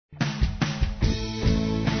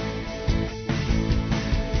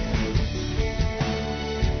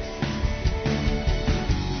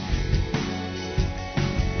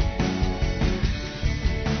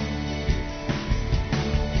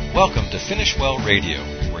Welcome to Finish Well Radio,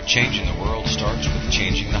 where changing the world starts with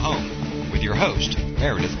changing the home, with your host,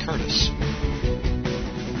 Meredith Curtis.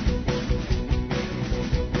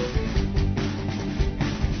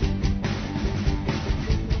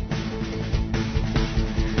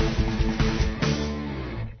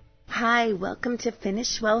 Hi, welcome to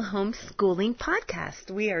Finish Well Homeschooling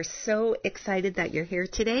Podcast. We are so excited that you're here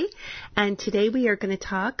today. And today we are going to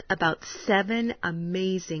talk about 7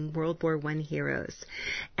 amazing World War I heroes.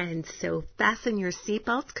 And so fasten your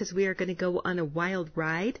seatbelts because we are going to go on a wild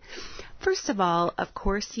ride. First of all, of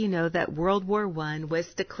course, you know that World War I was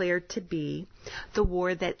declared to be the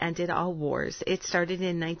war that ended all wars. It started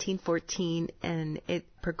in 1914 and it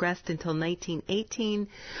progressed until 1918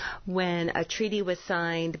 when a treaty was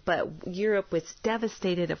signed, but Europe was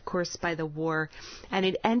devastated, of course, by the war, and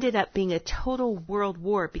it ended up being a total world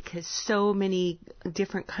war because so many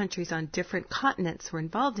different countries on different continents were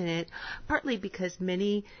involved in it, partly because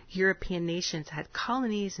many European nations had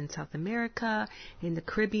colonies in South America, in the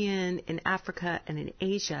Caribbean, in Africa, and in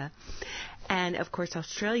Asia. And, of course,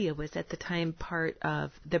 Australia was at the time part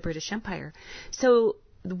of the British Empire. So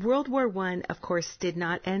World War I, of course, did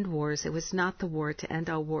not end wars. It was not the war to end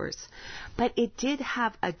all wars. But it did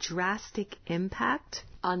have a drastic impact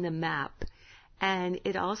on the map. And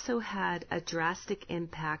it also had a drastic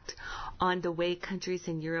impact on the way countries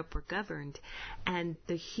in Europe were governed. And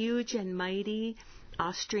the huge and mighty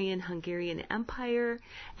Austrian-Hungarian Empire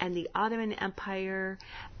and the Ottoman Empire,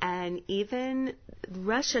 and even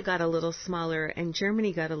Russia got a little smaller and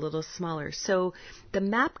Germany got a little smaller. So the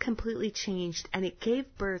map completely changed, and it gave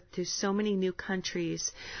birth to so many new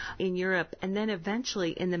countries in Europe. And then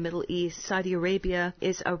eventually in the Middle East, Saudi Arabia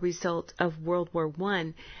is a result of World War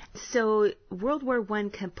I. So World War I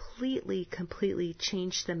completely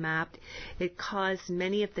changed the map. It caused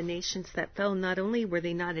many of the nations that fell, not only were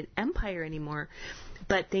they not an empire anymore,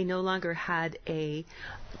 but they no longer had a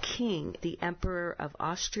king. The Emperor of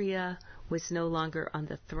Austria was no longer on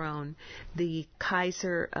the throne. The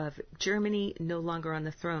Kaiser of Germany no longer on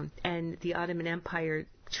the throne. And the Ottoman Empire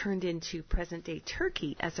turned into present-day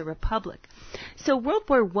Turkey as a republic. So World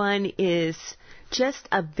War I is just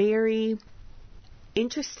a very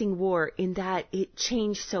interesting war in that it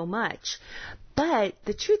changed so much. But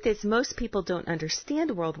the truth is, most people don't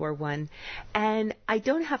understand World War I, and I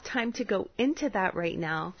don't have time to go into that right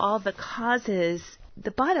now. All the causes,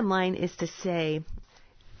 the bottom line is to say,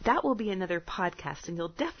 that will be another podcast, and you'll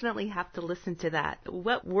definitely have to listen to that,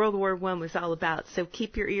 what World War I was all about. So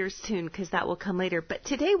keep your ears tuned because that will come later. But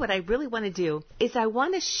today what I really want to do is I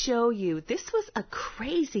want to show you this was a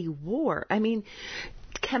crazy war. I mean,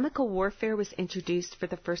 chemical warfare was introduced for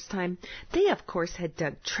the first time. They, of course, had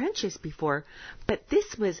dug trenches before, but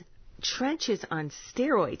this was trenches on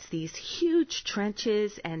steroids, these huge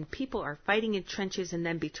trenches, and people are fighting in trenches, and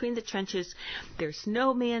then between the trenches there's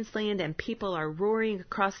no man's land, and people are roaring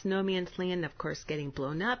across no man's land, of course getting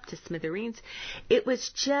blown up to smithereens. It was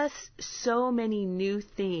just so many new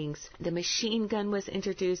things. The machine gun was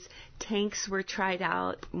introduced. Tanks were tried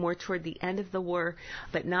out more toward the end of the war,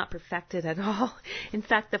 but not perfected at all. In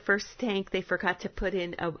fact, the first tank, they forgot to put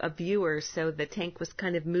in a viewer, so the tank was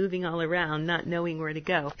kind of moving all around, not knowing where to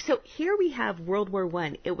go. So here we have World War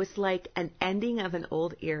I. It was like an ending of an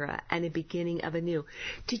old era and a beginning of a new.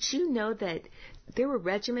 Did you know that there were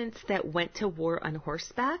regiments that went to war on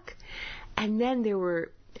horseback? And then there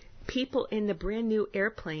were people in the brand new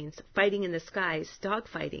airplanes fighting in the skies,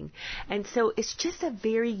 dogfighting. And so it's just a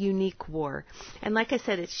very unique war. And like I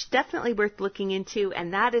said, it's definitely worth looking into,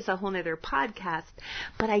 and that is a whole other podcast.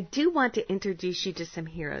 But I do want to introduce you to some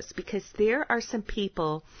heroes, because there are some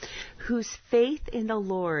people whose faith in the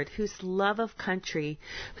Lord, whose love of country,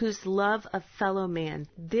 whose love of fellow man,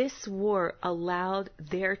 this war allowed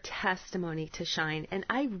their testimony to shine. And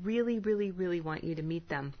I really want you to meet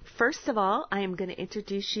them. First of all, I am going to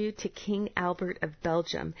introduce you to King Albert of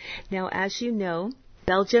Belgium. Now, as you know,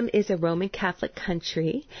 Belgium is a Roman Catholic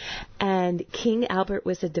country, and King Albert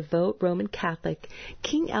was a devout Roman Catholic.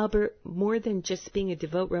 King Albert, more than just being a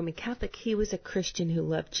devout Roman Catholic, he was a Christian who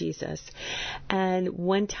loved Jesus. And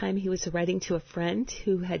one time he was writing to a friend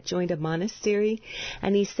who had joined a monastery,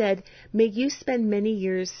 and he said, "May you spend many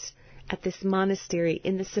years at this monastery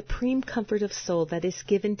in the supreme comfort of soul that is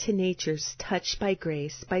given to natures touched by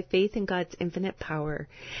grace, by faith in God's infinite power,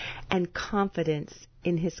 and confidence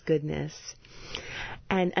in His goodness."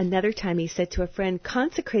 And another time he said to a friend,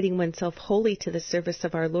 "Consecrating oneself wholly to the service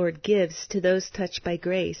of our Lord gives to those touched by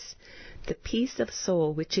grace the peace of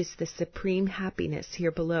soul, which is the supreme happiness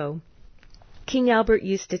here below." King Albert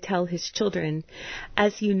used to tell his children,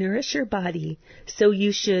 "As you nourish your body, so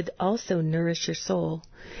you should also nourish your soul."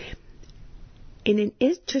 In an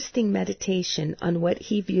interesting meditation on what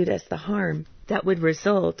he viewed as the harm that would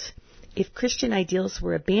result if Christian ideals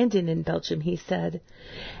were abandoned in Belgium, he said,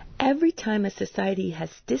 "Every time a society has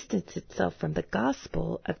distanced itself from the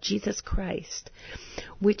gospel of Jesus Christ,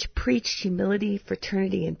 which preached humility,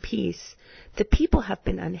 fraternity, and peace, the people have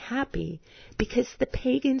been unhappy because the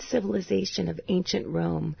pagan civilization of ancient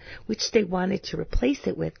Rome, which they wanted to replace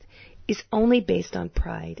it with, is only based on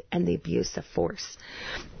pride and the abuse of force."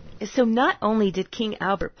 So not only did King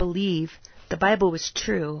Albert believe the Bible was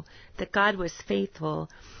true, that God was faithful,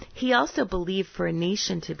 he also believed for a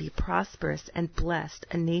nation to be prosperous and blessed,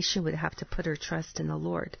 a nation would have to put her trust in the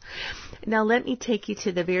Lord. Now let me take you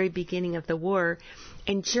to the very beginning of the war.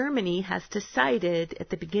 And Germany has decided at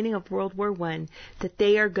the beginning of World War I that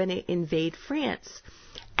they are going to invade France.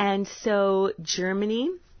 And so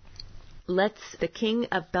Germany lets the King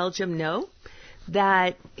of Belgium know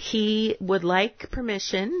that he would like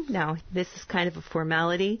permission. Now, this is kind of a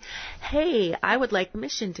formality. Hey, I would like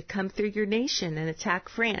permission to come through your nation and attack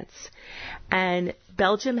France. And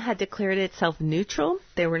Belgium had declared itself neutral.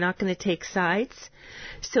 They were not going to take sides.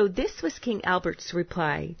 So this was King Albert's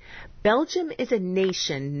reply. "Belgium is a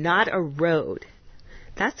nation, not a road."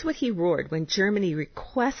 That's what he roared when Germany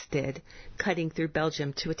requested cutting through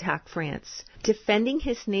Belgium to attack France. Defending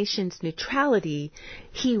his nation's neutrality,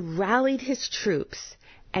 he rallied his troops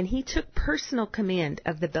and he took personal command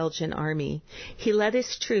of the Belgian army. He led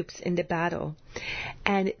his troops into battle.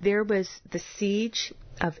 And there was the siege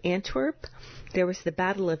of Antwerp. There was the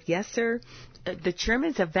Battle of Yser. The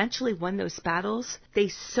Germans eventually won those battles. They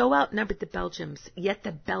so outnumbered the Belgians, yet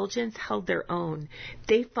the Belgians held their own.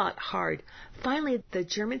 They fought hard. Finally, the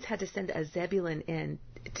Germans had to send a Zebulon in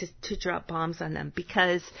to drop bombs on them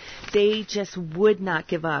because they just would not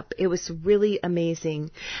give up. It was really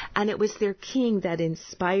amazing. And it was their king that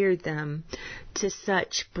inspired them to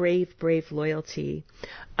such brave, brave loyalty.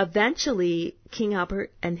 Eventually, King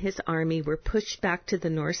Albert and his army were pushed back to the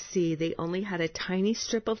North Sea. They only had a tiny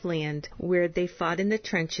strip of land where they fought in the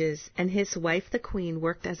trenches, and his wife, the queen,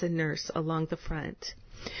 worked as a nurse along the front.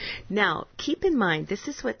 Now, keep in mind, this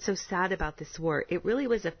is what's so sad about this war. It really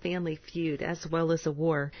was a family feud as well as a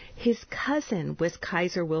war. His cousin was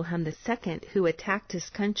Kaiser Wilhelm II, who attacked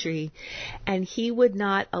his country, and he would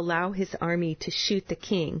not allow his army to shoot the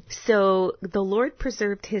king. So the Lord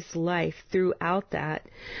preserved his life throughout that,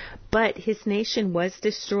 but his nation was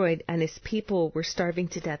destroyed and his people were starving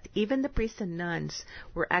to death. Even the priests and nuns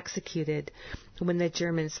were executed when the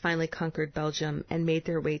Germans finally conquered Belgium and made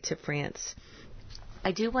their way to France.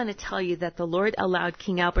 I do want to tell you that the Lord allowed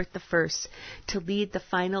King Albert I to lead the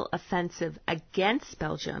final offensive against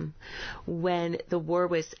Belgium when the war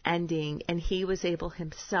was ending, and he was able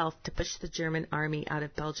himself to push the German army out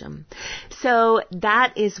of Belgium. So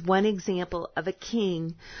that is one example of a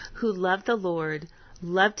king who loved the Lord,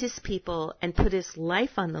 loved his people, and put his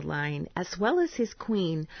life on the line, as well as his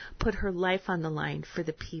queen put her life on the line for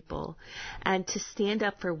the people, and to stand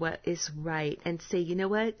up for what is right and say, you know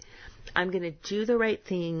what? I'm going to do the right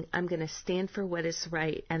thing. I'm going to stand for what is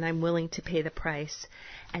right, and I'm willing to pay the price.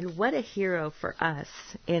 And what a hero for us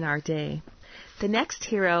in our day. The next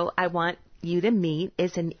hero I want you to meet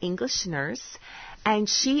is an English nurse, and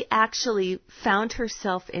she actually found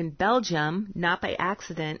herself in Belgium, not by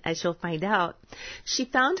accident, as you'll find out. She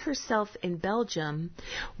found herself in Belgium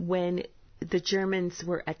when the Germans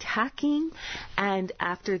were attacking and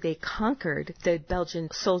after they conquered the Belgian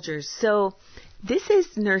soldiers. So this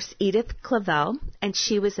is Nurse Edith Clavell, and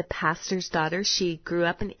she was a pastor's daughter. She grew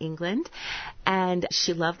up in England, and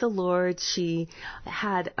she loved the Lord. She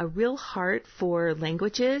had a real heart for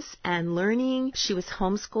languages and learning. She was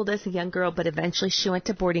homeschooled as a young girl, but eventually she went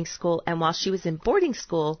to boarding school, and while she was in boarding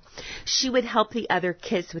school, she would help the other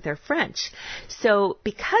kids with their French. So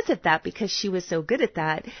because of that, because she was so good at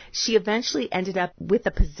that, she eventually ended up with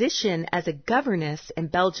a position as a governess in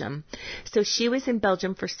Belgium. So she was in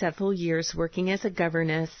Belgium for several years working as a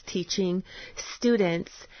governess, teaching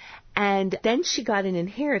students, and then she got an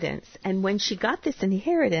inheritance. And when she got this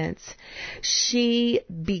inheritance, she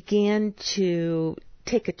began to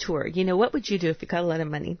take a tour. You know, what would you do if you got a lot of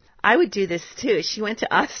money? I would do this too. She went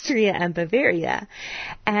to Austria and Bavaria,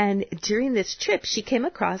 and during this trip, she came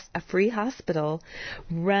across a free hospital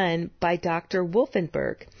run by Dr.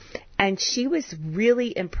 Wolfenberg. And she was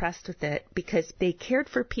really impressed with it because they cared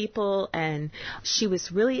for people, and she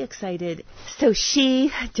was really excited. So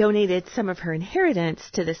she donated some of her inheritance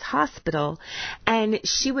to this hospital, and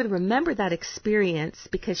she would remember that experience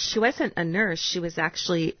because she wasn't a nurse. She was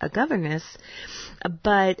actually a governess.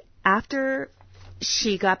 But after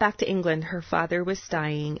she got back to England. Her father was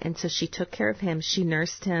dying, and so she took care of him. She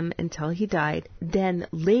nursed him until he died. Then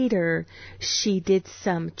later, she did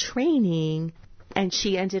some training, and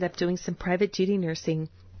she ended up doing some private duty nursing.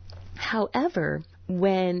 However,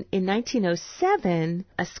 when in 1907,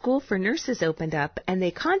 a school for nurses opened up, and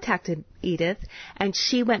they contacted Edith, and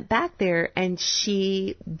she went back there and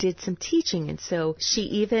she did some teaching. And so she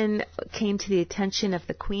even came to the attention of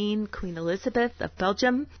the Queen Elizabeth of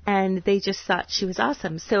Belgium, and they just thought she was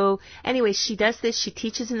awesome. So anyway, she does this. She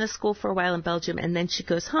teaches in the school for a while in Belgium, and then she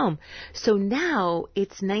goes home. So now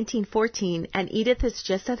it's 1914, and Edith is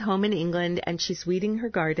just at home in England, and she's weeding her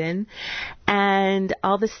garden, and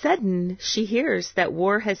all of a sudden she hears that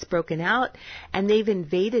war has broken out, and they've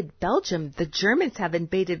invaded Belgium. The Germans have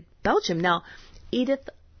invaded Belgium. Now, Edith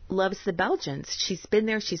loves the Belgians. She's been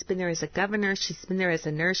there as a governor. She's been there as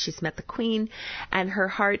a nurse. She's met the Queen. And her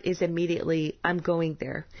heart is immediately, I'm going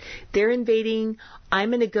there. They're invading. I'm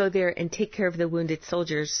going to go there and take care of the wounded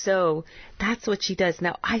soldiers. So that's what she does.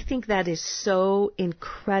 Now, I think that is so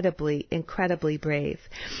incredibly, incredibly brave.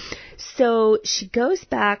 So she goes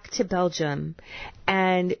back to Belgium,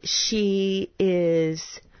 and she is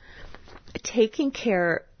taking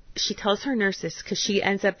care. She tells her nurses, because she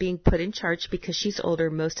ends up being put in charge because she's older.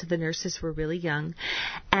 Most of the nurses were really young.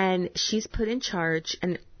 And she's put in charge,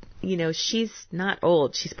 and, you know, she's not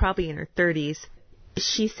old. She's probably in her 30s.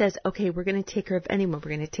 She says, okay, we're going to take care of anyone.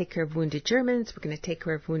 We're going to take care of wounded Germans. We're going to take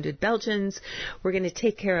care of wounded Belgians. We're going to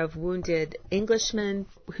take care of wounded Englishmen.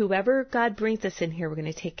 Whoever God brings us in here, we're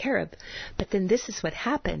going to take care of. But then this is what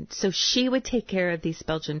happened. So she would take care of these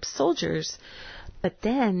Belgian soldiers, but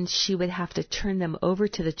then she would have to turn them over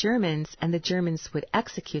to the Germans, and the Germans would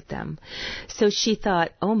execute them. So she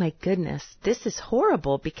thought, oh my goodness, this is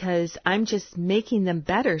horrible, because I'm just making them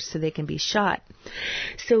better so they can be shot.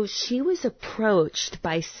 So she was approached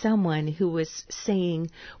by someone who was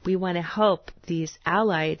saying, we want to help these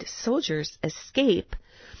Allied soldiers escape,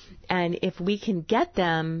 and if we can get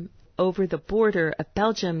them over the border of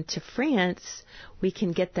Belgium to France, we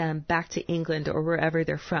can get them back to England or wherever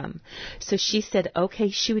they're from. So she said, okay,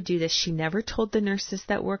 she would do this. She never told the nurses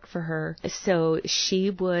that work for her. So she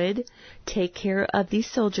would take care of these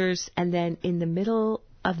soldiers, and then in the middle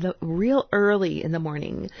of the real early in the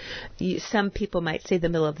morning, some people might say the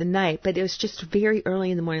middle of the night, but it was just very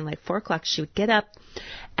early in the morning, like 4 o'clock, she would get up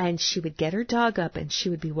and she would get her dog up and she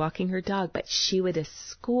would be walking her dog, but she would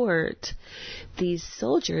escort these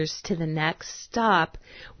soldiers to the next stop,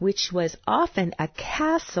 which was often a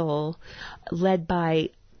castle led by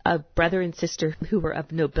a brother and sister who were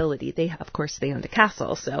of nobility. They, of course, they owned a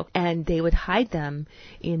castle, and they would hide them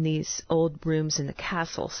in these old rooms in the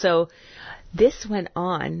castle. So this went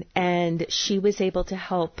on, and she was able to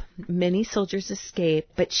help many soldiers escape,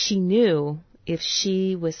 but she knew if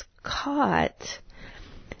she was caught,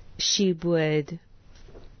 she would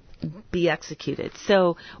be executed.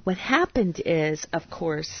 So what happened is, of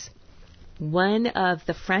course, one of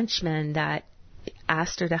the Frenchmen that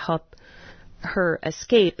asked her to help her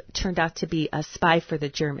escape turned out to be a spy for the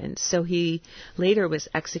Germans. So he later was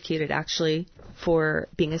executed, actually, for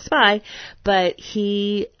being a spy, but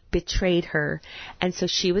he betrayed her. And so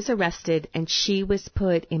she was arrested, and she was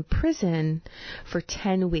put in prison for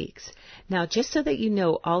 10 weeks. Now, just so that you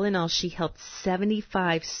know, all in all, she helped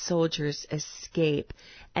 75 soldiers escape,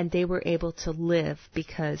 and they were able to live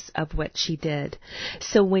because of what she did.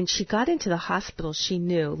 So when she got into the hospital, she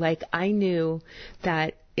knew, like I knew,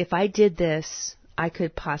 that if I did this, I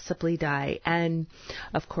could possibly die. And,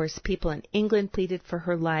 of course, people in England pleaded for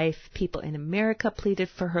her life. People in America pleaded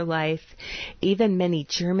for her life. Even many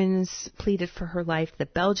Germans pleaded for her life. The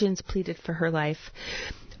Belgians pleaded for her life.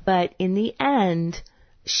 But in the end,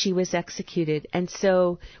 she was executed. And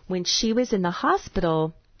so when she was in the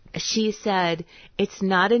hospital, she said, it's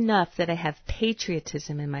not enough that I have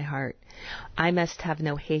patriotism in my heart. I must have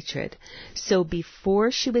no hatred. So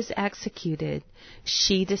before she was executed,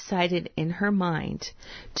 she decided in her mind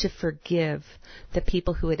to forgive the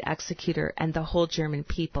people who had executed her and the whole German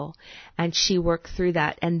people. And she worked through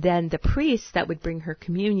that. And then the priest that would bring her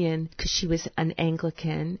communion, because she was an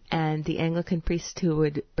Anglican, and the Anglican priest who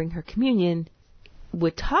would bring her communion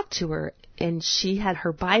would talk to her, and she had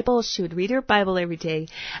her Bible. She would read her Bible every day,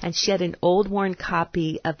 and she had an old worn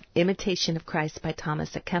copy of Imitation of Christ by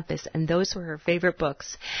Thomas à Kempis, and those were her favorite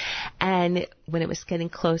books. And when it was getting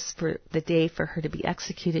close for the day for her to be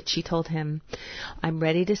executed, she told him, I'm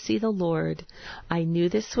ready to see the Lord. I knew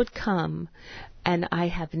this would come, and I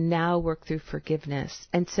have now worked through forgiveness.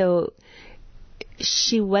 And so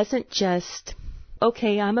she wasn't just,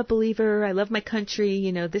 okay, I'm a believer, I love my country,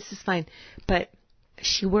 this is fine, but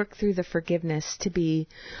she worked through the forgiveness to be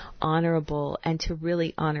honorable and to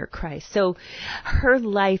really honor Christ. So her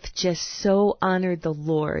life just so honored the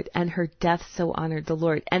Lord, and her death so honored the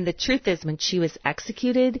Lord. And the truth is, when she was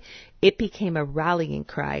executed, it became a rallying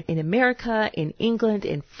cry in America, in England,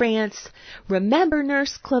 in France. Remember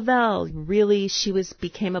Nurse Clavel? Really, she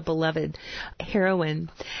became a beloved heroine.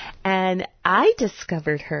 And I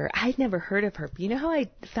discovered her. I'd never heard of her. You know how I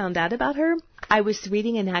found out about her? I was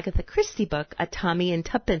reading an Agatha Christie book, a Tommy and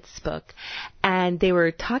Tuppence book, and they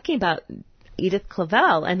were talking about Edith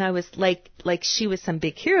Clavell, and I was like she was some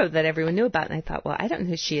big hero that everyone knew about, and I thought, well, I don't know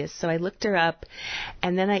who she is. So I looked her up,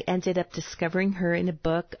 and then I ended up discovering her in a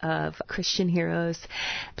book of Christian heroes.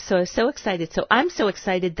 So I was so excited. So I'm so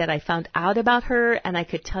excited that I found out about her, and I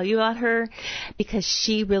could tell you about her, because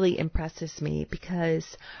she really impresses me, because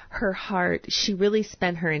her heart, she really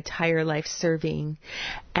spent her entire life serving,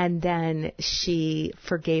 and then she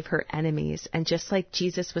forgave her enemies. And just like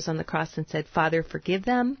Jesus was on the cross and said, Father, forgive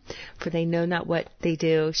them, for they know not what they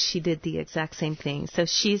do, she did the exact same thing. So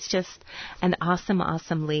she's just an awesome,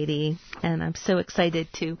 awesome lady, and I'm so excited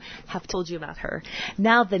to have told you about her.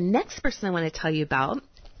 Now, the next person I want to tell you about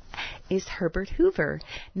is Herbert Hoover.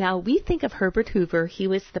 Now, we think of Herbert Hoover, he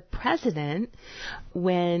was the president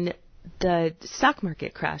when the stock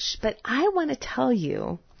market crashed, but I want to tell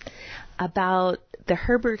you about the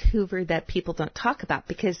Herbert Hoover that people don't talk about,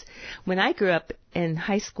 because when I grew up in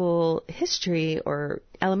high school history or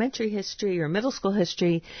elementary history or middle school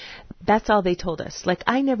history, that's all they told us. Like,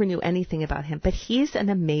 I never knew anything about him, but he's an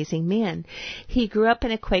amazing man. He grew up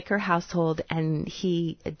in a Quaker household, and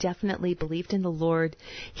he definitely believed in the Lord.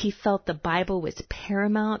 He felt the Bible was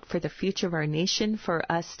paramount for the future of our nation, for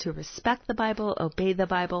us to respect the Bible, obey the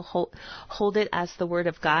Bible, hold it as the Word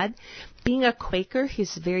of God. Being a Quaker,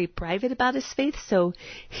 he's very private about his faith, so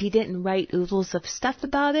he didn't write oodles of stuff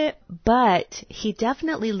about it, but he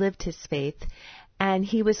definitely lived his faith. And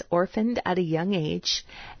he was orphaned at a young age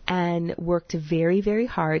and worked very, very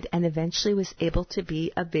hard, and eventually was able to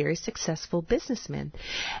be a very successful businessman.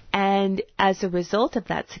 And as a result of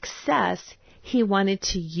that success, he wanted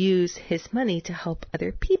to use his money to help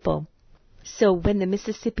other people. So when the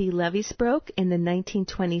Mississippi levees broke in the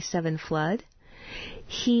 1927 flood,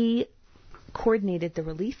 he coordinated the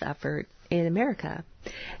relief effort in America.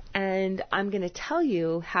 And I'm going to tell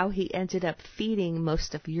you how he ended up feeding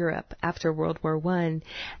most of Europe after World War I,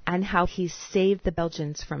 and how he saved the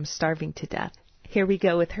Belgians from starving to death. Here we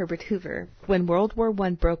go with Herbert Hoover. When World War I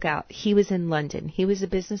broke out, he was in London. He was a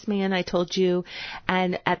businessman, I told you,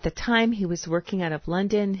 and at the time he was working out of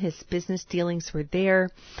London. His business dealings were there.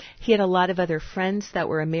 He had a lot of other friends that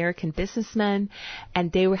were American businessmen,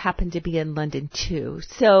 and they happened to be in London too.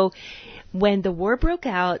 So when the war broke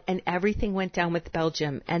out and everything went down with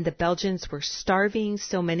Belgium, and the Belgians were starving,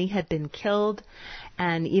 so many had been killed,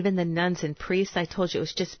 and even the nuns and priests, I told you, it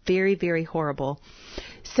was just very, very horrible.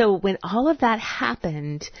 So when all of that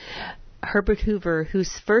happened, Herbert Hoover,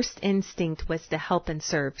 whose first instinct was to help and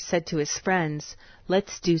serve, said to his friends,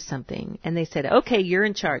 let's do something. And they said, okay, you're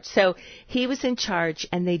in charge. So he was in charge,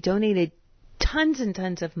 and they donated tons and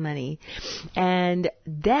tons of money. And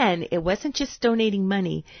then it wasn't just donating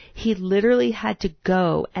money. He literally had to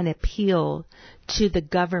go and appeal to the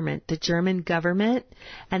government, the German government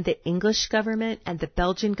and the English government and the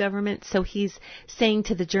Belgian government. So he's saying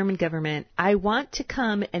to the German government, I want to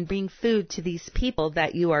come and bring food to these people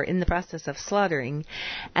that you are in the process of slaughtering.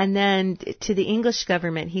 And then to the English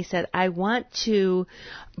government, he said, I want to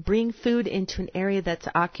bring food into an area that's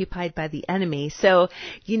occupied by the enemy. So,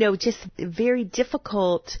 just very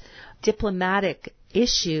difficult diplomatic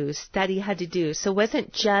issues that he had to do. So it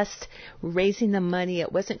wasn't just raising the money,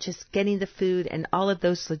 it wasn't just getting the food and all of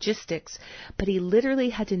those logistics, but he literally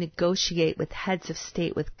had to negotiate with heads of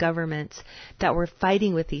state, with governments that were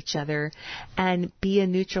fighting with each other, and be a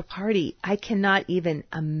neutral party. I cannot even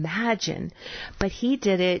imagine. But he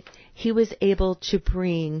did it. He was able to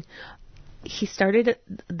he started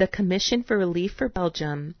the Commission for Relief for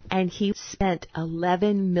Belgium, and he spent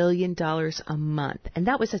 $11 million a month. And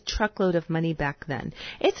that was a truckload of money back then.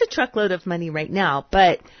 It's a truckload of money right now,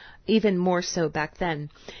 but even more so back then.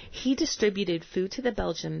 He distributed food to the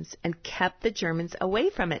Belgians and kept the Germans away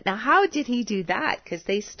from it. Now, how did he do that? Because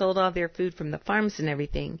they stole all their food from the farms and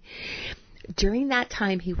everything. During that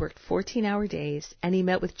time, he worked 14-hour days, and he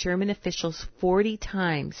met with German officials 40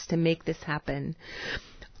 times to make this happen.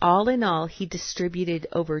 All in all, he distributed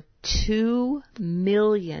over 2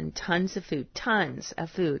 million tons of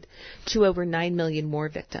food, to over 9 million more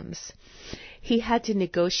victims. He had to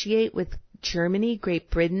negotiate with Germany, Great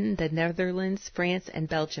Britain, the Netherlands, France, and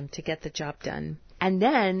Belgium to get the job done. And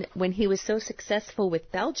then when he was so successful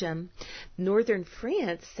with Belgium, northern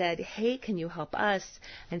France said, hey, can you help us?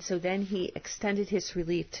 And so then he extended his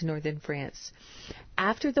relief to northern France.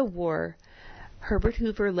 After the war, Herbert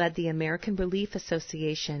Hoover led the American Relief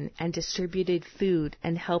Association and distributed food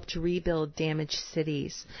and helped rebuild damaged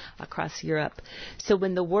cities across Europe. So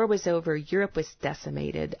when the war was over, Europe was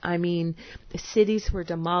decimated. I mean, cities were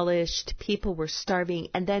demolished, people were starving,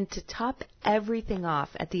 and then to top everything off,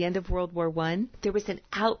 at the end of World War I, there was an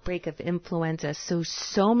outbreak of influenza.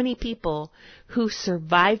 So many people who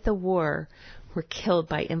survived the war were killed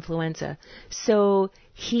by influenza. So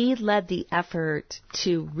he led the effort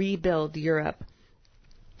to rebuild Europe.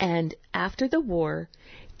 And after the war,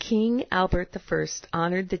 King Albert I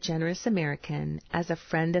honored the generous American as a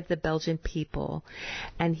friend of the Belgian people,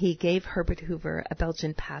 and he gave Herbert Hoover a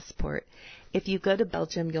Belgian passport. If you go to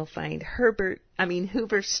Belgium, you'll find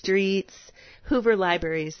Hoover streets, Hoover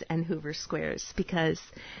libraries, and Hoover squares, because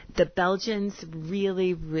the Belgians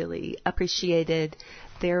really, really appreciated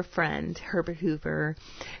their friend, Herbert Hoover.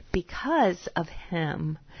 Because of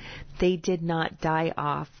him, they did not die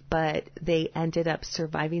off, but they ended up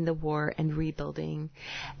surviving the war and rebuilding.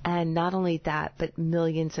 And not only that, but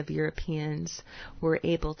millions of Europeans were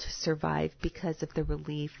able to survive because of the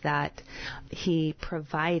relief that he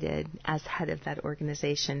provided as head of that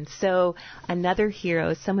organization. So another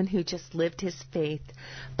hero, someone who just lived his faith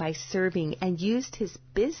by serving and used his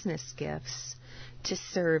business gifts to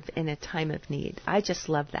serve in a time of need. I just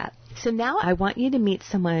love that. So now I want you to meet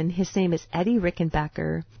someone. His name is Eddie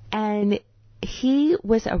Rickenbacker, and he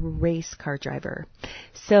was a race car driver.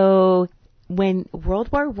 So when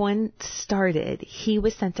World War I started, he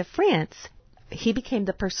was sent to France. He became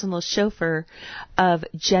the personal chauffeur of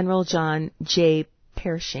General John J.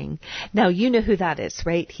 Pershing. Now, you know who that is,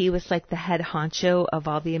 right? He was like the head honcho of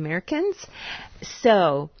all the Americans.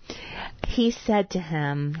 So he said to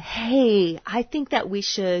him, hey, I think that we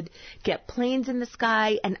should get planes in the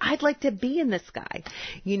sky, and I'd like to be in the sky.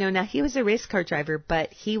 Now he was a race car driver,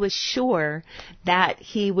 but he was sure that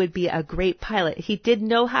he would be a great pilot. He didn't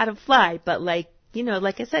know how to fly, but like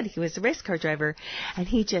I said, he was a race car driver, and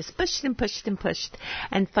he just pushed and pushed and pushed.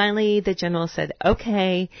 And finally, the general said,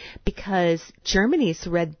 okay, because Germany's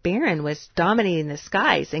Red Baron was dominating the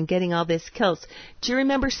skies and getting all these kills. Do you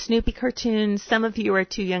remember Snoopy cartoons? Some of you are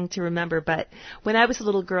too young to remember, but when I was a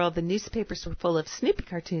little girl, the newspapers were full of Snoopy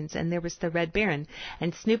cartoons, and there was the Red Baron.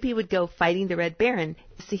 And Snoopy would go fighting the Red Baron.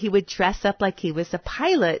 So he would dress up like he was a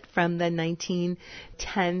pilot from the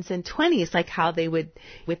 1910s and 20s, like how they would,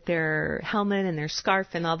 with their helmet and their scarf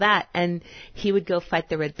and all that, and he would go fight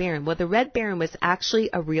the Red Baron. Well, the Red Baron was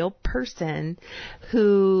actually a real person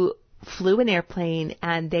who flew an airplane,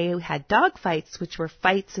 and they had dogfights, which were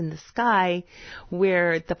fights in the sky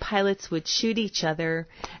where the pilots would shoot each other,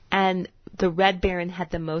 and the Red Baron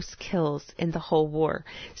had the most kills in the whole war.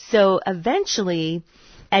 So eventually,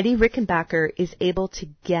 Eddie Rickenbacker is able to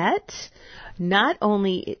get, not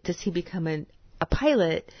only does he become a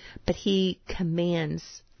pilot, but he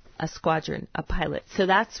commands a squadron, a pilot. So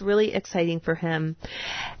that's really exciting for him.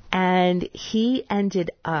 And he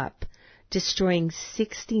ended up destroying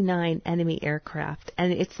 69 enemy aircraft.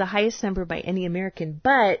 And it's the highest number by any American.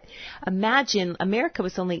 But imagine, America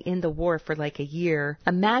was only in the war for like a year.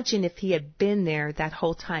 Imagine if he had been there that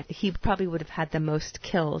whole time. He probably would have had the most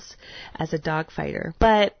kills as a dogfighter.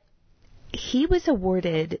 But he was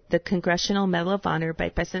awarded the Congressional Medal of Honor by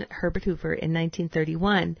President Herbert Hoover in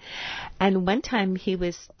 1931. And one time he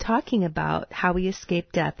was talking about how he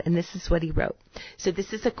escaped death, and this is what he wrote. So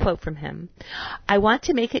this is a quote from him. I want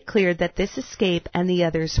to make it clear that this escape and the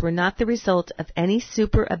others were not the result of any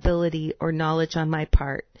super ability or knowledge on my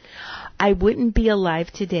part. I wouldn't be alive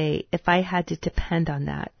today if I had to depend on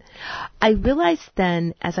that. I realized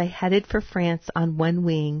then, as I headed for France on one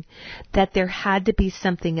wing, that there had to be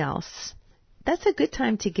something else. That's a good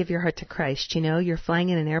time to give your heart to Christ. You're flying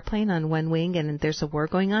in an airplane on one wing and there's a war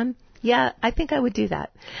going on. Yeah, I think I would do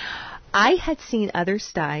that. I had seen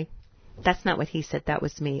others die. That's not what he said. That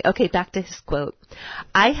was me. Okay, back to his quote.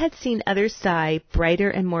 I had seen others die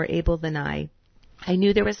brighter and more able than I. I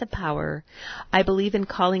knew there was a power. I believe in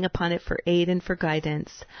calling upon it for aid and for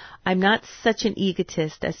guidance. I'm not such an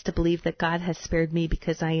egotist as to believe that God has spared me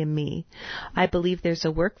because I am me. I believe there's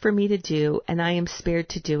a work for me to do, and I am spared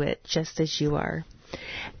to do it, just as you are.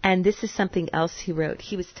 And this is something else he wrote.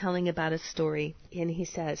 He was telling about a story, and he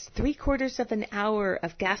says, 3/4 of an hour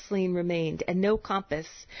of gasoline remained, and no compass.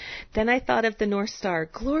 Then I thought of the North Star.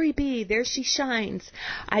 Glory be, there she shines.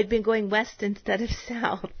 I'd been going west instead of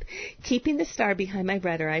south. Keeping the star behind my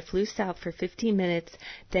rudder, I flew south for 15 minutes,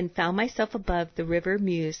 then found myself above the river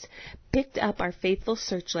Meuse, picked up our faithful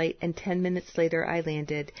searchlight, and 10 minutes later I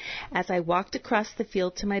landed. As I walked across the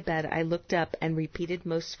field to my bed, I looked up and repeated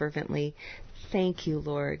most fervently, thank you,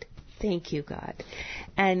 Lord. Thank you, God.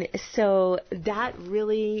 And so that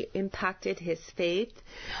really impacted his faith.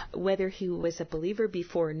 Whether he was a believer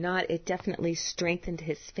before or not, it definitely strengthened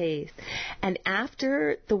his faith. And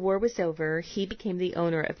after the war was over, he became the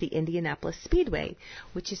owner of the Indianapolis Speedway,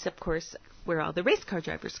 which is, of course, where all the race car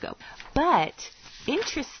drivers go. But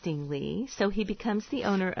interestingly, so he becomes the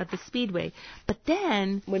owner of the Speedway. But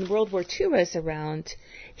then, when World War II rolls around,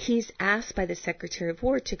 he's asked by the Secretary of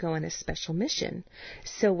War to go on a special mission.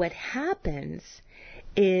 So what happens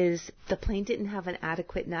is the plane didn't have an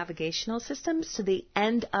adequate navigational system, so they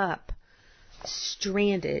end up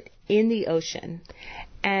stranded in the ocean.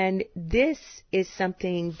 And this is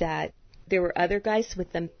something that there were other guys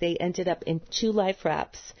with them. They ended up in 2 life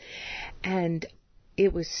rafts, and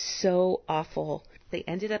it was so awful. They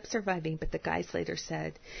ended up surviving, but the guys later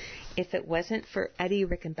said, if it wasn't for Eddie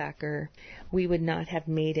Rickenbacker, we would not have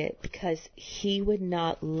made it, because he would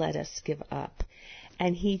not let us give up.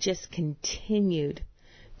 And he just continued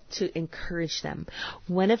to encourage them.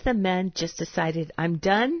 One of the men just decided, I'm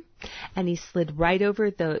done, and he slid right over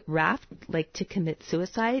the raft, like to commit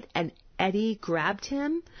suicide, and Eddie grabbed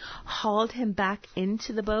him, hauled him back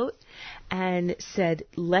into the boat, and said,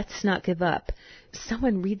 let's not give up.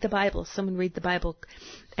 Someone read the Bible. Someone read the Bible.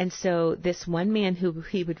 And so this one man who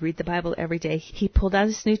he would read the Bible every day, he pulled out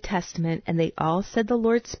his New Testament, and they all said the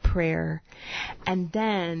Lord's Prayer. And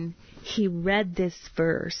then he read this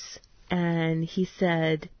verse, and he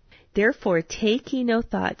said, therefore take ye no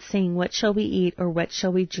thought, saying, what shall we eat, or what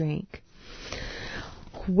shall we drink?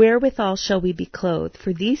 Wherewithal shall we be clothed?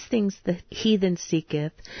 For these things the heathen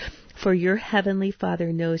seeketh, for your heavenly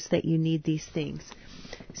Father knows that you need these things.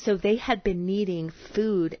 So they had been needing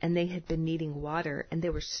food, and they had been needing water, and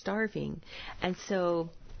they were starving. And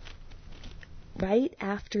so right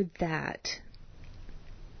after that,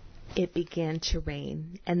 it began to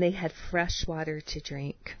rain, and they had fresh water to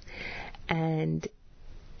drink. And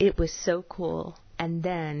it was so cool. And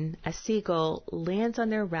then a seagull lands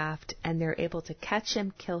on their raft, and they're able to catch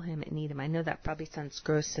him, kill him, and eat him. I know that probably sounds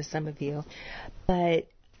gross to some of you, but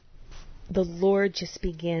the Lord just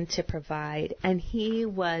began to provide, and he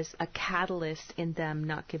was a catalyst in them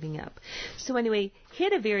not giving up. So anyway, he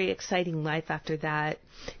had a very exciting life after that.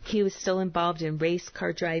 He was still involved in race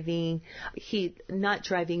car driving. He, not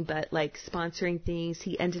driving, but like sponsoring things.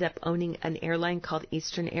 He ended up owning an airline called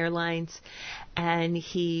Eastern Airlines, and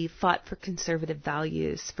he fought for conservative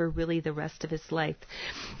values for really the rest of his life.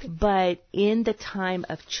 But in the time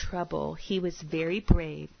of trouble, he was very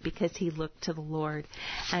brave because he looked to the Lord.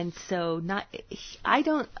 And so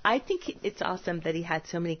I think it's awesome that he had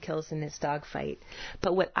so many kills in his dogfight.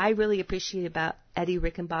 But what I really appreciate about Eddie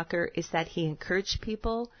Rickenbacker is that he encouraged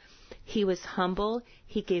people. He was humble.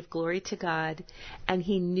 He gave glory to God, and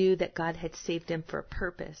he knew that God had saved him for a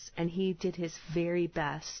purpose, and he did his very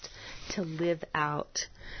best to live out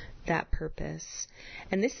that purpose.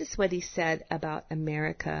 And this is what he said about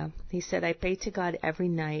America. He said, I pray to God every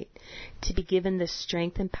night to be given the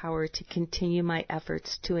strength and power to continue my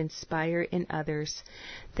efforts to inspire in others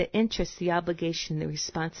the interests, the obligation, the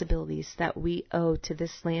responsibilities that we owe to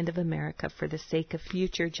this land of America for the sake of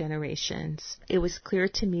future generations. It was clear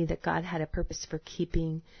to me that God had a purpose for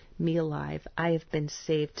keeping me alive. I have been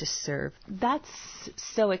saved to serve. That's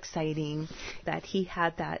so exciting that he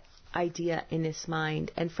had that idea in his mind,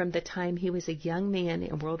 and from the time he was a young man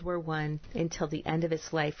in World War I until the end of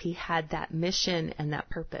his life, he had that mission and that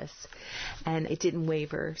purpose, and it didn't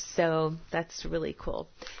waver. So that's really cool.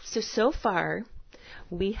 So far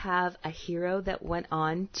we have a hero that went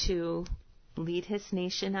on to lead his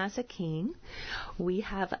nation as a king. We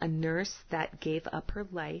have a nurse that gave up her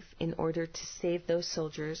life in order to save those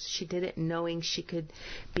soldiers. She did it knowing she could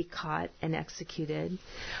be caught and executed.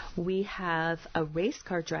 We have a race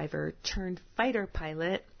car driver turned fighter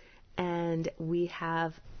pilot, and we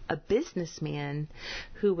have a businessman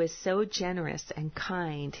who was so generous and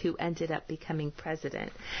kind who ended up becoming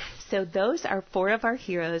president. So those are 4 of our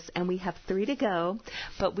heroes, and we have 3 to go,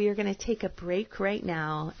 but we are going to take a break right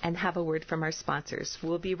now and have a word from our sponsors.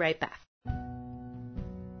 We'll be right back.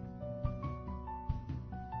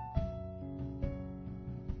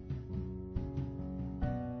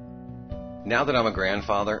 Now that I'm a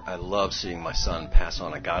grandfather, I love seeing my son pass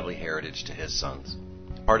on a godly heritage to his sons.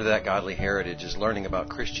 Part of that godly heritage is learning about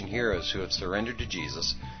Christian heroes who have surrendered to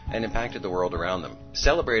Jesus and impacted the world around them.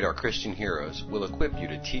 Celebrate Our Christian Heroes will equip you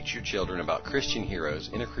to teach your children about Christian heroes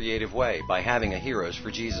in a creative way by having a Heroes for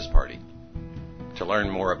Jesus party. To learn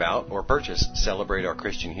more about or purchase Celebrate Our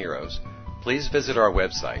Christian Heroes, please visit our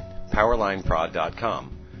website,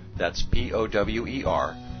 powerlineprod.com. That's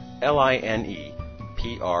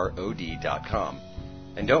POWERLINEPROD.com.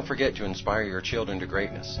 And don't forget to inspire your children to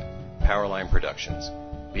greatness. Powerline Productions.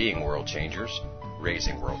 Being world changers,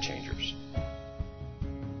 raising world changers.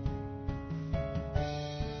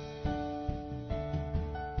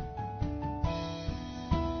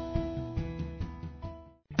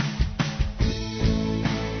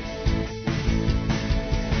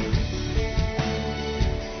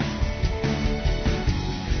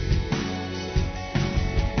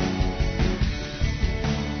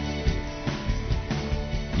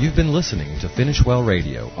 You've been listening to Finish Well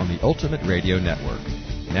Radio on the Ultimate Radio Network.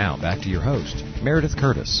 Now back to your host, Meredith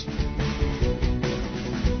Curtis.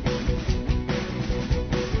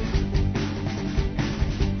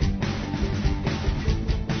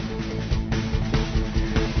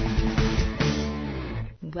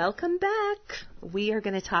 Welcome back. We are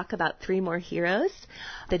going to talk about 3 more heroes.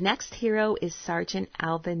 The next hero is Sergeant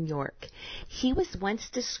Alvin York. He was once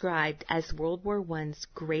described as World War I's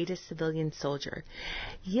greatest civilian soldier.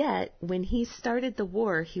 Yet, when he started the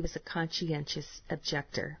war, he was a conscientious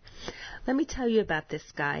objector. Let me tell you about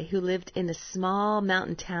this guy who lived in a small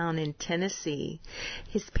mountain town in Tennessee.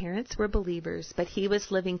 His parents were believers, but he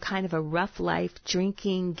was living kind of a rough life,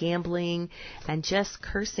 drinking, gambling, and just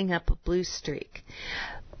cursing up a blue streak.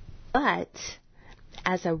 But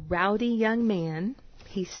as a rowdy young man,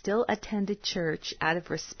 he still attended church out of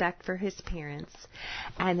respect for his parents.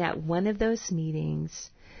 And at one of those meetings,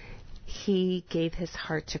 he gave his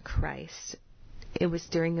heart to Christ. It was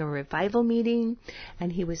during a revival meeting,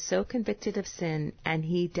 and he was so convicted of sin, and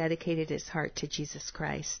he dedicated his heart to Jesus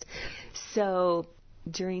Christ. So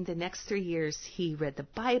during the next 3 years, he read the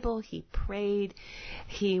Bible, he prayed,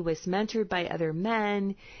 he was mentored by other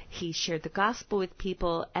men, he shared the gospel with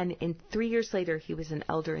people, and 3 years later, he was an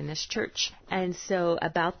elder in this church. And so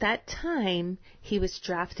about that time, he was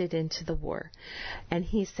drafted into the war. And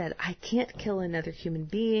he said, I can't kill another human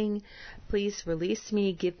being. Please release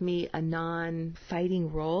me, give me a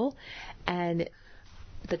non-fighting role. And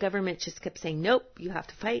the government just kept saying, nope, you have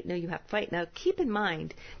to fight. No, you have to fight. Now, keep in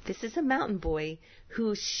mind, this is a mountain boy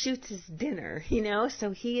who shoots his dinner,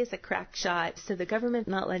 so he is a crack shot. So the government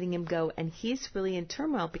not letting him go, and he's really in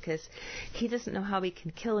turmoil because he doesn't know how he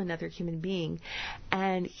can kill another human being.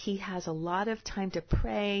 And he has a lot of time to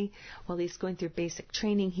pray while he's going through basic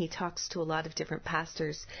training. He talks to a lot of different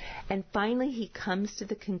pastors. And finally, he comes to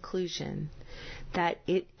the conclusion that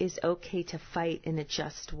it is okay to fight in a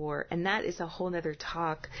just war. And that is a whole other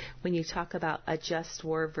talk when you talk about a just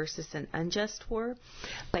war versus an unjust war.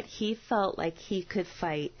 But he felt like he could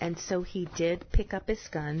fight, and so he did pick up his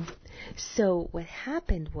gun. So what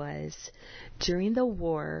happened was, during the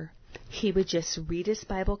war, he would just read his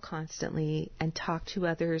Bible constantly and talk to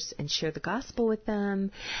others and share the gospel with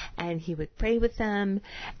them, and he would pray with them,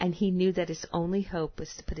 and he knew that his only hope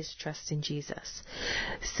was to put his trust in Jesus.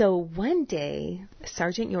 So one day,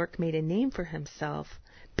 Sergeant York made a name for himself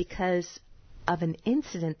because of an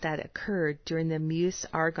incident that occurred during the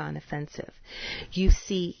Meuse-Argonne offensive. You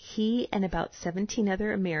see, he and about 17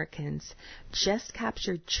 other Americans just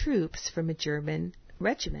captured troops from a German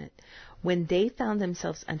regiment when they found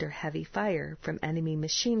themselves under heavy fire from enemy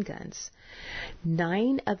machine guns.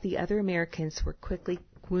 9 of the other Americans were quickly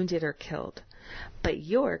wounded or killed. But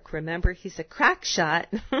York, remember, he's a crack shot,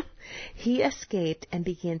 he escaped and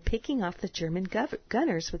began picking off the German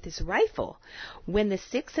gunners with his rifle. When the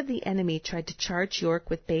 6 of the enemy tried to charge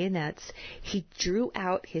York with bayonets, he drew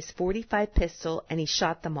out his .45 pistol and he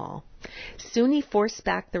shot them all. Soon he forced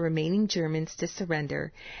back the remaining Germans to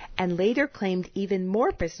surrender and later claimed even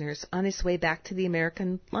more prisoners on his way back to the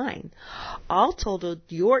American line. All told,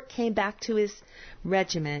 York came back to his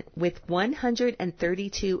regiment with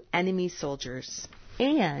 132 enemy soldiers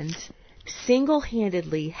and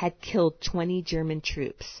single-handedly had killed 20 German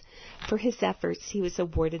troops. For his efforts, he was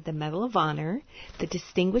awarded the Medal of Honor, the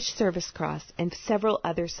Distinguished Service Cross, and several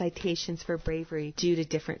other citations for bravery due to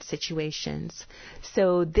different situations.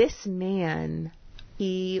 So this man,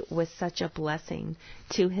 he was such a blessing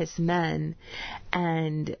to his men,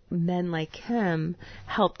 and men like him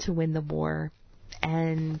helped to win the war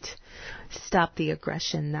and stop the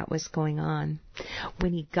aggression that was going on.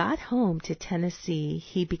 When he got home to Tennessee,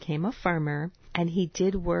 he became a farmer. and he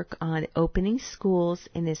did work on opening schools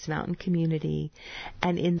in his mountain community.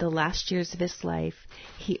 And in the last years of his life,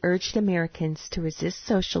 he urged Americans to resist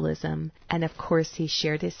socialism, and of course he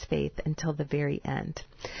shared his faith until the very end.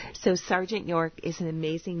 So Sergeant York is an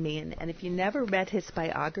amazing man, and if you never read his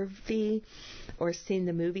biography or seen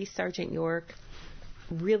the movie Sergeant York,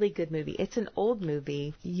 really good movie. It's an old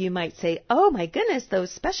movie. You might say, "Oh my goodness,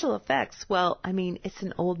 those special effects." Well, I mean, it's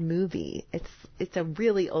an old movie. It's a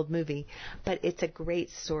really old movie, but it's a great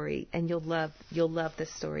story, and you'll love the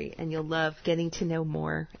story, and you'll love getting to know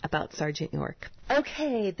more about Sergeant York.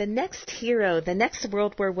 Okay, the next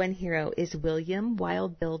World War I hero is William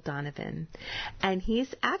Wild Bill Donovan, and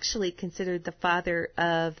he's actually considered the father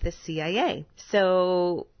of the CIA.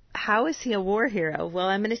 So how is he a war hero? Well,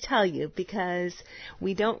 I'm going to tell you, because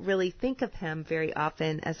we don't really think of him very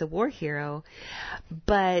often as a war hero,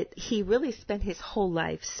 but he really spent his whole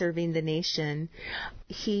life serving the nation.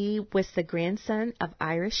 He was the grandson of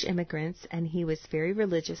Irish immigrants, and he was very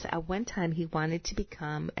religious. At one time, he wanted to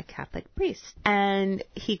become a Catholic priest. And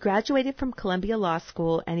he graduated from Columbia Law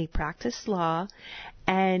School, and he practiced law,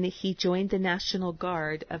 and he joined the National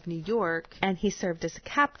Guard of New York, and he served as a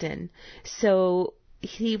captain. So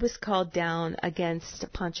he was called down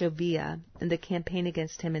against Pancho Villa in the campaign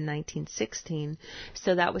against him in 1916.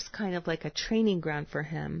 So that was kind of like a training ground for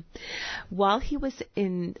him. While he was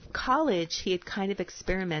in college, he had kind of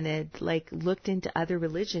experimented, looked into other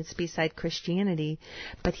religions beside Christianity,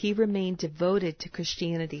 but he remained devoted to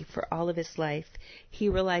Christianity for all of his life. He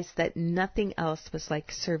realized that nothing else was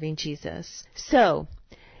like serving Jesus. So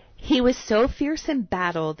he was so fierce in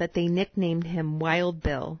battle that they nicknamed him Wild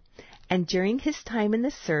Bill. And during his time in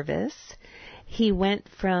the service, he went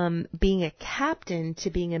from being a captain to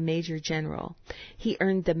being a major general. He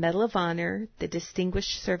earned the Medal of Honor, the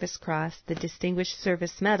Distinguished Service Cross, the Distinguished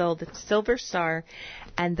Service Medal, the Silver Star,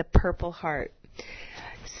 and the Purple Heart.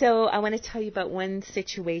 So I want to tell you about one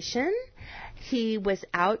situation. He was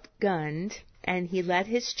outgunned, and he led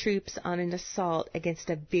his troops on an assault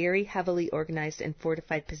against a very heavily organized and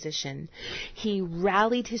fortified position. He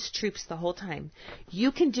rallied his troops the whole time.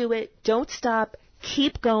 You can do it. Don't stop.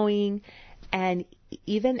 Keep going. And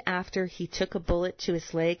even after he took a bullet to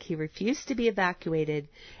his leg, he refused to be evacuated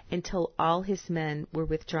until all his men were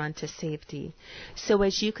withdrawn to safety. So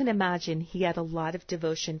as you can imagine, he had a lot of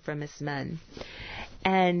devotion from his men.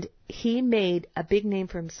 And he made a big name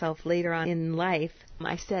for himself later on in life.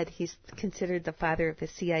 I said he's considered the father of the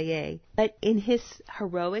CIA. But in his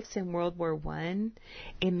heroics in World War I,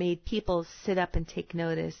 it made people sit up and take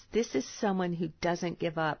notice. This is someone who doesn't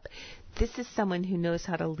give up. This is someone who knows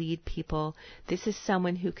how to lead people. This is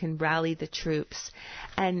someone who can rally the troops.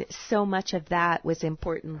 And so much of that was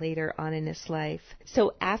important later on in his life.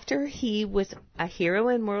 So after he was a hero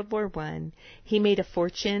in World War I, he made a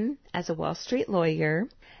fortune as a Wall Street lawyer.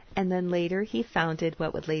 And then later he founded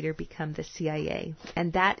what would later become the CIA.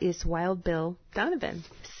 And that is Wild Bill Donovan.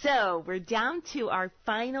 So we're down to our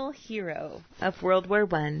final hero of World War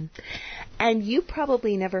I. And you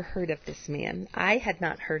probably never heard of this man. I had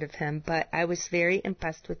not heard of him, but I was very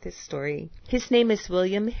impressed with his story. His name is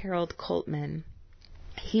William Harold Coltman.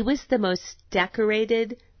 He was the most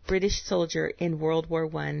decorated British soldier in World War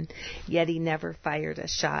I, yet he never fired a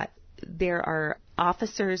shot. There are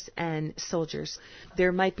officers and soldiers.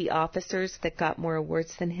 There might be officers that got more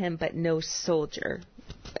awards than him, but no soldier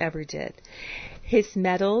ever did. His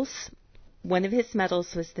medals, one of his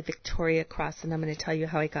medals was the Victoria Cross, and I'm going to tell you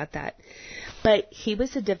how I got that. But he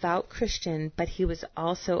was a devout Christian, but he was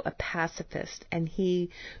also a pacifist, and he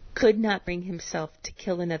could not bring himself to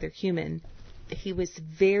kill another human. He was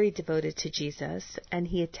very devoted to Jesus, and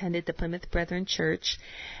he attended the Plymouth Brethren Church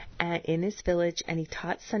in his village, and he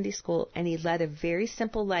taught Sunday school, and he led a very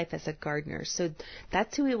simple life as a gardener. So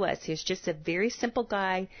that's who he was. He was just a very simple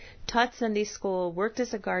guy, taught Sunday school, worked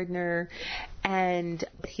as a gardener, and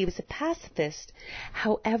he was a pacifist.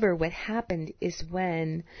 However, what happened is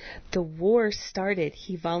when the war started,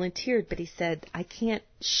 he volunteered, but he said, I can't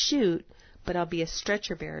shoot, but I'll be a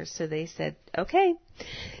stretcher bearer. So they said, okay.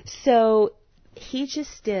 So he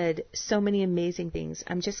just did so many amazing things.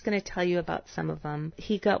 I'm just going to tell you about some of them.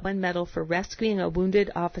 He got one medal for rescuing a wounded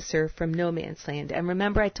officer from no man's land. And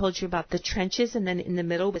remember I told you about the trenches, and then in the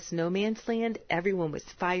middle was no man's land? Everyone was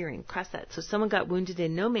firing across that. So someone got wounded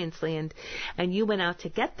in no man's land, and you went out to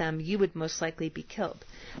get them, you would most likely be killed.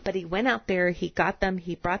 But he went out there, he got them,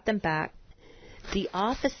 he brought them back. The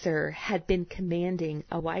officer had been commanding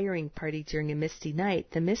a wiring party during a misty night.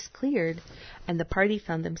 The mist cleared, and the party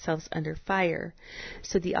found themselves under fire.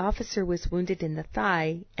 So the officer was wounded in the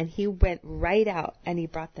thigh, and he went right out, and he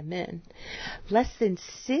brought them in. Less than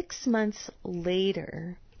 6 months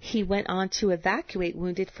later, He went on to evacuate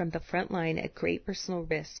wounded from the front line at great personal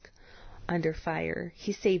risk under fire.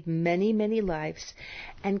 He saved many, many lives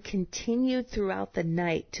and continued throughout the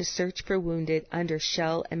night to search for wounded under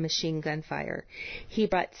shell and machine gun fire. He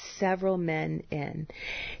brought several men in.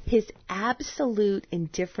 His absolute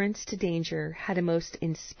indifference to danger had a most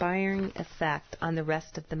inspiring effect on the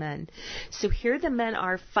rest of the men. So here the men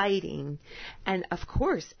are fighting, and of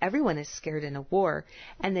course everyone is scared in a war.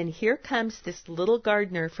 And then here comes this little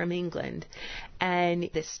gardener from England, and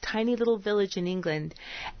this tiny little village in England,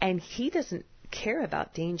 and he doesn't care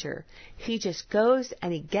about danger. He just goes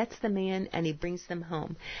and he gets the man and he brings them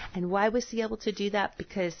home. And why was he able to do that?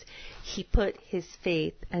 Because he put his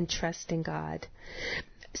faith and trust in God.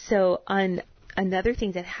 So another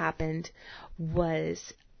thing that happened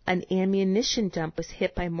was an ammunition dump was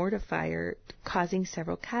hit by mortar fire, causing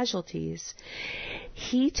several casualties.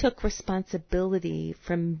 He took responsibility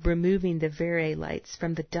from removing the Vere lights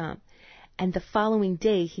from the dump. And the following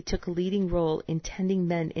day, he took a leading role in tending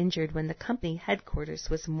men injured when the company headquarters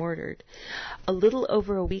was mortared. A little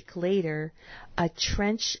over a week later, a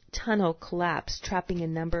trench tunnel collapsed, trapping a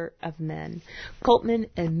number of men. Coltman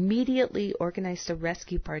immediately organized a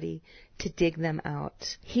rescue party to dig them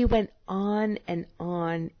out. He went on and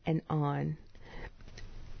on and on,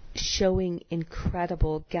 showing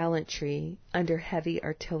incredible gallantry under heavy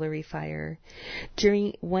artillery fire.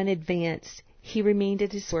 During one advance, he remained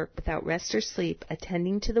at his work without rest or sleep,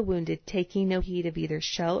 attending to the wounded, taking no heed of either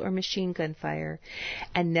shell or machine gun fire,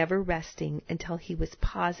 and never resting until he was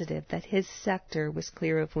positive that his sector was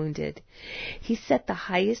clear of wounded. He set the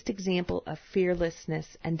highest example of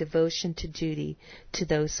fearlessness and devotion to duty to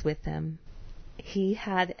those with him. He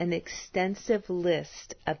had an extensive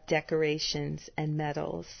list of decorations and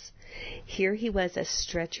medals. Here he was a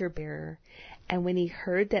stretcher bearer, and when he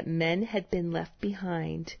heard that men had been left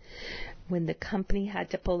behind, when the company had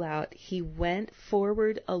to pull out, he went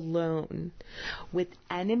forward alone with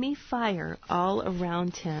enemy fire all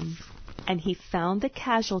around him, and he found the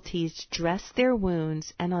casualties, dressed their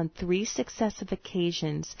wounds, and on 3 successive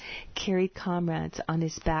occasions carried comrades on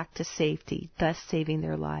his back to safety, thus saving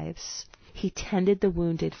their lives. He tended the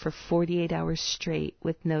wounded for 48 hours straight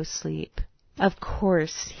with no sleep. Of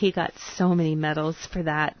course, he got so many medals for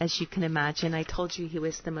that, as you can imagine. I told you he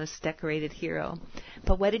was the most decorated hero.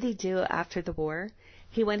 But what did he do after the war?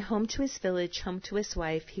 He went home to his village, home to his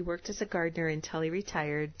wife. He worked as a gardener until he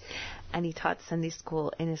retired, and he taught Sunday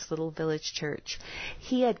school in his little village church.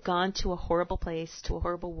 He had gone to a horrible place, to a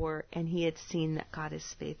horrible war, and he had seen that God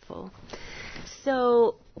is faithful.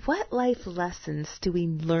 So what life lessons do we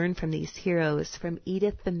learn from these heroes, from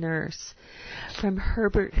Edith the nurse, from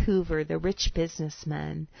Herbert Hoover, the rich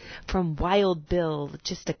businessman, from Wild Bill,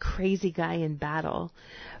 just a crazy guy in battle,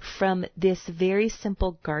 from this very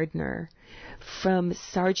simple gardener, from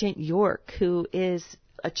Sergeant York, who is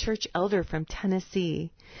a church elder from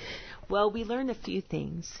Tennessee? Well, we learn a few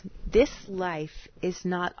things. This life is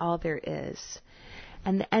not all there is.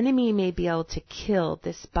 And the enemy may be able to kill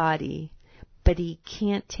this body, but he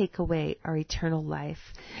can't take away our eternal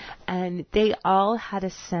life. And they all had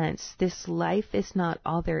a sense this life is not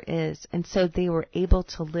all there is. And so they were able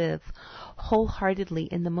to live wholeheartedly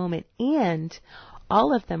in the moment. And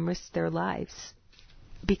all of them risked their lives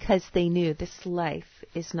because they knew this life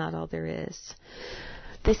is not all there is.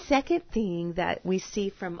 The second thing that we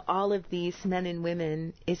see from all of these men and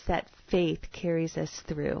women is that faith carries us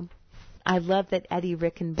through. I love that Eddie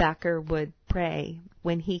Rickenbacker would pray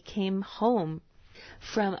when he came home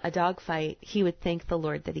from a dogfight. He would thank the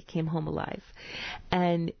Lord that he came home alive.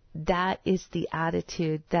 And that is the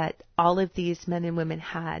attitude that all of these men and women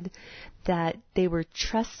had, that they were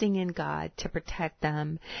trusting in God to protect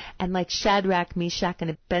them. And like Shadrach, Meshach, and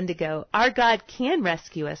Abednego, our God can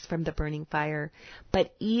rescue us from the burning fire.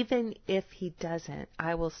 But even if he doesn't,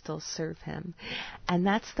 I will still serve him. And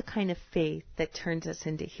that's the kind of faith that turns us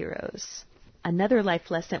into heroes. Another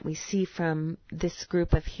life lesson we see from this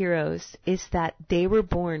group of heroes is that they were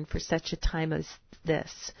born for such a time as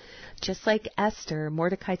this. Just like Esther,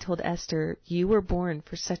 Mordecai told Esther, you were born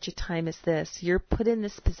for such a time as this. You're put in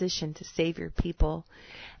this position to save your people.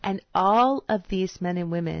 And all of these men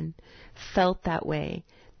and women felt that way.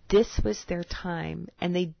 This was their time,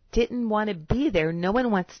 and they didn't want to be there. No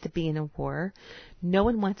one wants to be in a war. No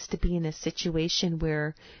one wants to be in a situation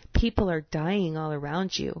where people are dying all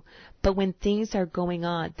around you. But when things are going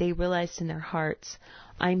on, they realized in their hearts,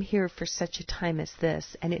 I'm here for such a time as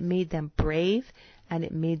this. And it made them brave, and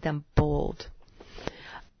it made them bold.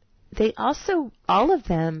 They also, all of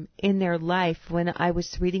them in their life, when I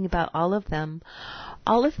was reading about all of them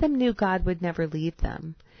knew God would never leave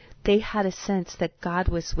them. they had a sense that God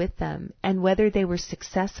was with them. And whether they were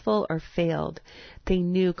successful or failed, they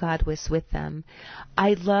knew God was with them.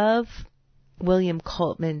 I love William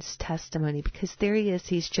Coltman's testimony because there he is.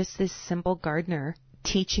 He's just this simple gardener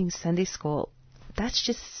teaching Sunday school. That's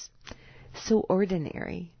just so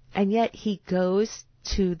ordinary. And yet he goes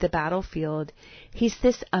to the battlefield. He's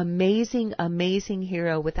this amazing, amazing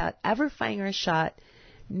hero without ever firing a shot,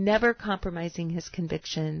 never compromising his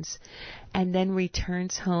convictions, and then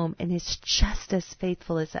returns home and is just as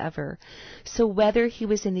faithful as ever. So whether he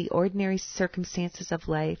was in the ordinary circumstances of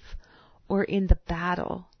life or in the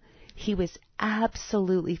battle, he was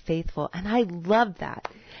absolutely faithful. And I love that.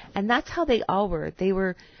 And that's how they all were. They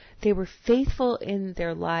were faithful in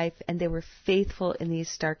their life, and they were faithful in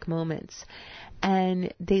these dark moments.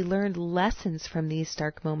 And they learned lessons from these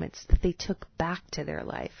dark moments that they took back to their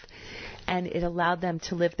life. And it allowed them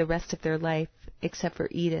to live the rest of their life, except for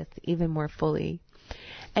Edith, even more fully.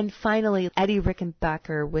 And finally, Eddie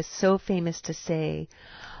Rickenbacker was so famous to say,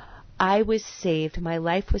 I was saved, my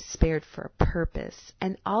life was spared for a purpose.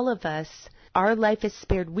 And all of us, our life is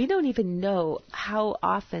spared. We don't even know how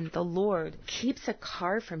often the Lord keeps a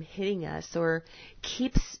car from hitting us or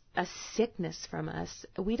keeps a sickness from us.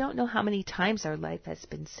 We don't know how many times our life has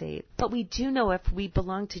been saved. But we do know if we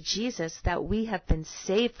belong to Jesus that we have been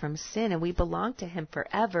saved from sin and we belong to Him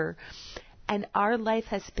forever. And our life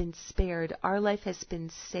has been spared. Our life has been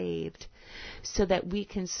saved so that we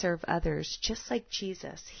can serve others just like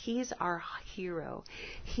Jesus. He's our hero.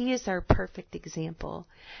 He is our perfect example.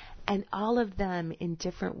 And all of them in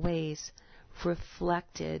different ways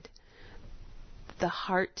reflected the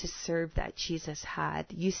heart to serve that Jesus had.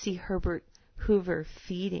 You see Herbert Hoover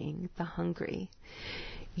feeding the hungry.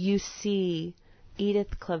 You see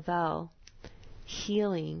Edith Clavell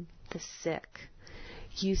healing the sick.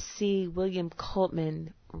 You see William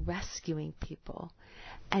Coltman rescuing people.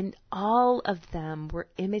 And all of them were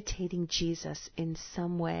imitating Jesus in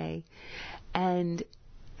some way. And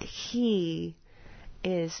he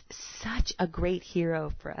is such a great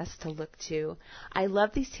hero for us to look to. I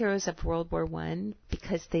love these heroes of World War I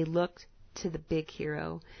because they looked to the big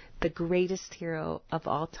hero, the greatest hero of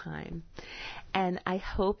all time. And I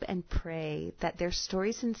hope and pray that their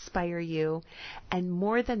stories inspire you, and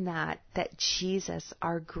more than that, that Jesus,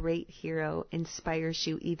 our great hero, inspires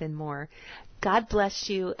you even more. God bless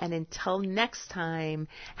you, and until next time,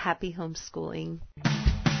 happy homeschooling.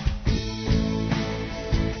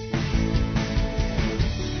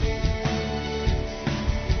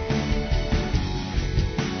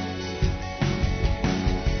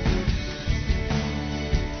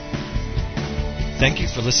 Thank you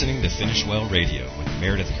for listening to Finish Well Radio with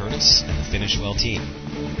Meredith Curtis and the Finish Well team.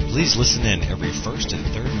 Please listen in every first and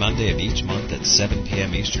third Monday of each month at 7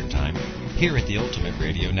 p.m. Eastern Time here at the Ultimate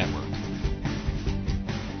Radio Network.